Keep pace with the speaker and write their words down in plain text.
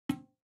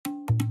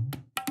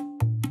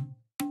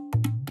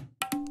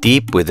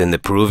Deep within the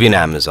Peruvian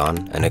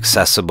Amazon and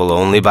accessible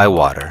only by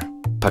water,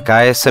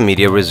 Pacaya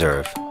Samiria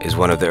Reserve is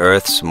one of the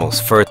Earth's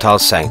most fertile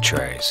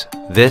sanctuaries.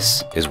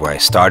 This is where I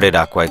started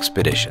aqua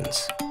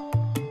expeditions.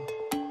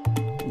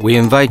 We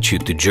invite you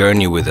to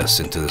journey with us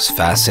into this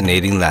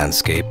fascinating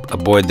landscape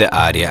aboard the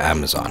Aria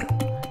Amazon,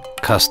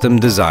 custom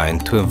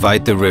designed to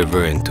invite the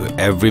river into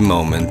every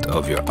moment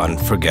of your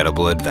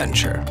unforgettable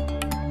adventure.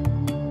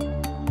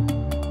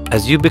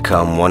 As you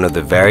become one of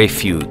the very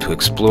few to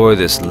explore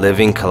this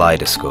living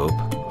kaleidoscope,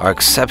 our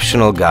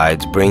exceptional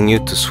guides bring you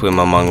to swim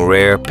among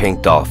rare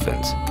pink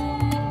dolphins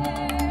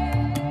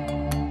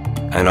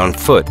and on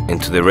foot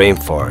into the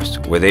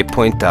rainforest where they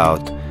point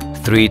out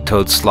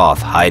three-toed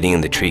sloth hiding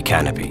in the tree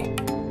canopy.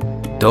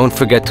 Don't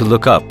forget to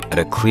look up at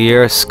a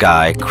clear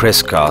sky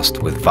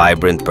crisscrossed with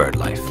vibrant bird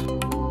life.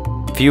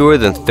 Fewer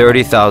than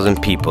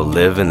 30,000 people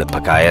live in the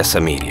Pacaya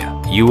Samiria.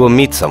 You will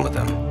meet some of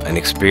them and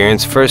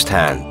experience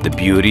firsthand the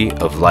beauty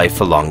of life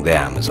along the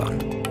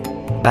Amazon.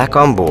 Back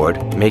on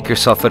board, make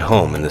yourself at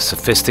home in the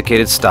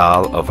sophisticated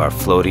style of our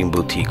floating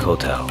boutique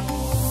hotel.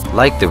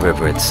 Like the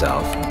river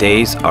itself,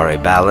 days are a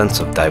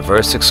balance of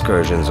diverse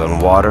excursions on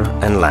water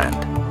and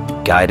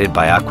land, guided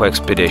by Aqua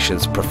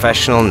Expeditions'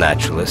 professional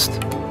naturalists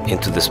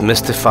into this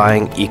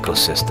mystifying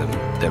ecosystem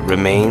that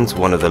remains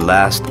one of the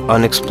last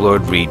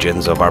unexplored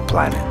regions of our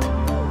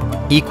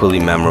planet. Equally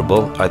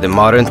memorable are the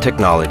modern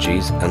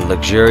technologies and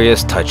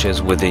luxurious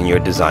touches within your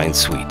design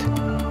suite.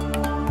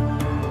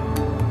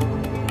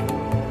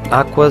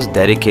 Aqua's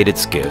dedicated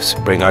skiffs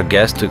bring our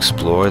guests to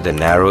explore the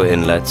narrow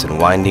inlets and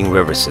winding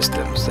river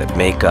systems that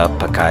make up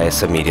Pacaya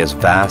Samiria's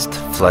vast,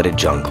 flooded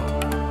jungle,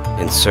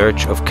 in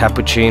search of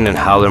capuchin and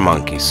howler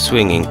monkeys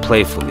swinging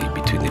playfully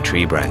between the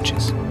tree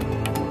branches.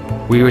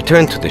 We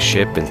return to the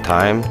ship in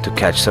time to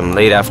catch some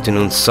late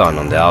afternoon sun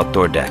on the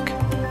outdoor deck.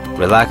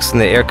 Relax in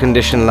the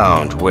air-conditioned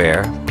lounge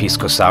where,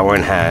 pisco sour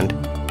in hand,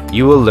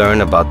 you will learn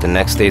about the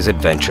next day's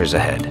adventures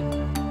ahead.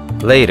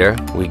 Later,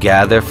 we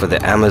gather for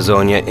the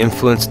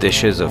Amazonia-influenced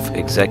dishes of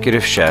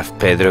executive chef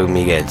Pedro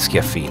Miguel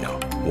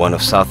Schiaffino, one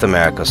of South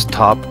America's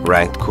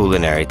top-ranked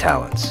culinary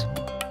talents.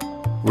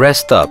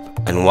 Rest up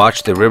and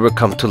watch the river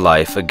come to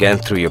life again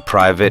through your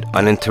private,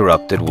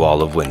 uninterrupted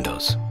wall of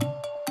windows.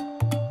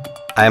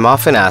 I am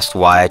often asked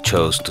why I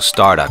chose to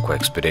start aqua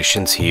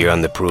expeditions here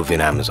on the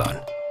Peruvian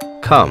Amazon.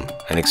 Come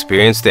and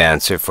experience the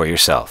answer for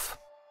yourself.